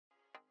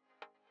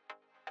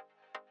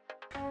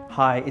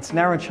Hi, it's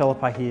Naren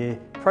Chalapa here,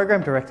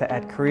 Program Director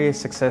at Career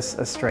Success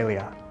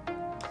Australia.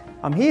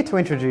 I'm here to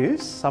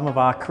introduce some of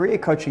our career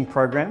coaching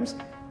programs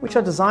which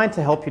are designed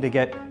to help you to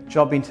get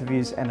job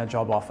interviews and a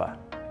job offer.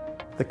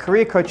 The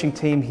career coaching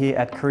team here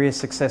at Career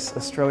Success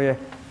Australia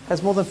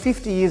has more than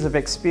 50 years of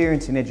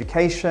experience in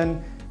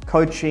education,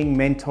 coaching,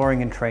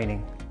 mentoring and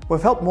training.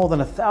 We've helped more than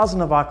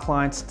 1,000 of our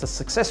clients to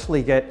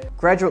successfully get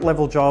graduate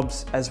level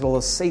jobs as well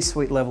as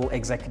C-suite level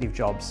executive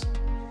jobs.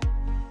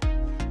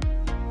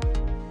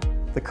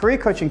 The career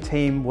coaching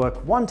team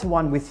work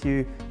one-to-one with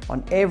you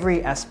on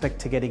every aspect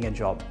to getting a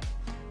job.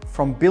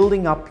 From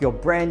building up your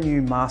brand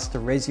new master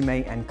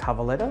resume and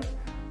cover letter,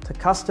 to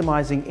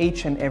customizing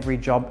each and every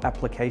job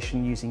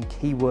application using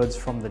keywords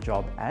from the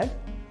job ad,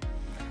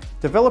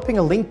 developing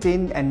a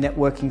LinkedIn and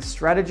networking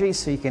strategy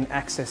so you can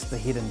access the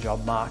hidden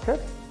job market,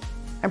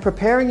 and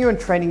preparing you and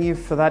training you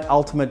for that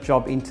ultimate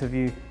job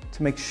interview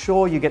to make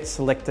sure you get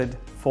selected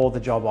for the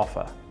job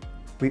offer.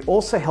 We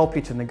also help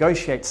you to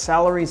negotiate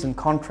salaries and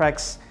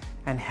contracts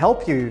and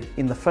help you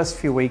in the first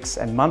few weeks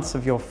and months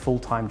of your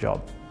full-time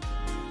job.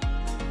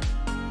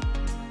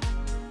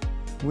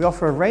 We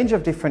offer a range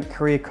of different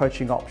career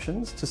coaching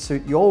options to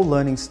suit your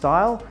learning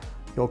style,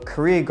 your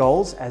career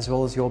goals, as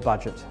well as your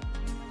budget.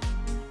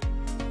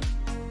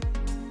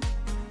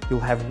 You'll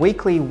have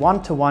weekly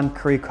one-to-one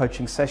career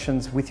coaching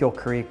sessions with your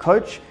career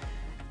coach,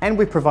 and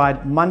we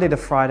provide Monday to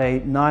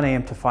Friday 9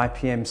 a.m. to 5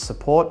 p.m.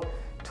 support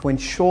to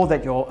ensure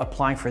that you're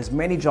applying for as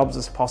many jobs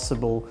as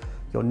possible,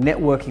 you're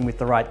networking with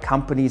the right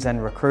companies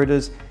and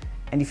recruiters,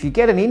 and if you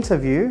get an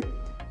interview,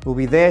 we'll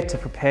be there to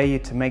prepare you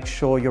to make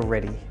sure you're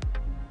ready.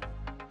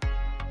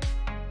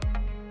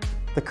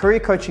 The career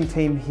coaching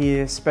team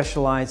here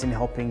specialise in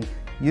helping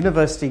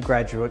university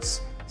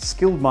graduates,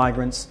 skilled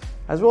migrants,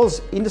 as well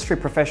as industry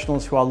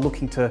professionals who are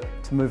looking to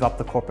move up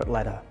the corporate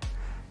ladder.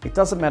 It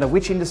doesn't matter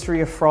which industry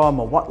you're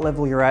from or what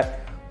level you're at,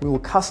 we will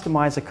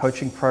customise a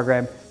coaching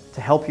program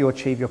to help you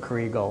achieve your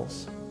career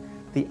goals.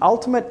 The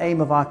ultimate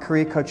aim of our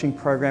career coaching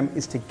program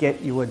is to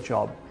get you a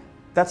job.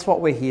 That's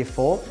what we're here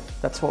for,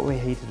 that's what we're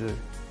here to do.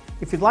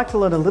 If you'd like to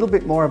learn a little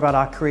bit more about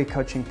our career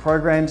coaching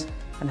programs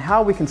and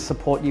how we can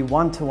support you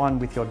one-to-one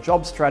with your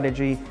job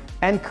strategy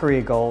and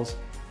career goals,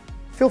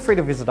 feel free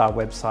to visit our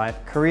website,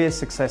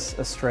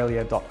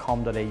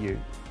 careersuccessaustralia.com.au.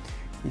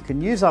 You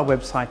can use our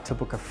website to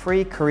book a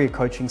free career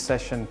coaching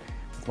session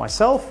with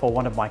myself or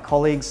one of my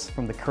colleagues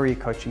from the career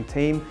coaching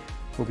team.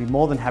 We'll be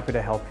more than happy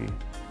to help you.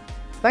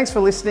 Thanks for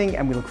listening,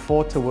 and we look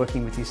forward to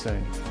working with you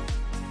soon.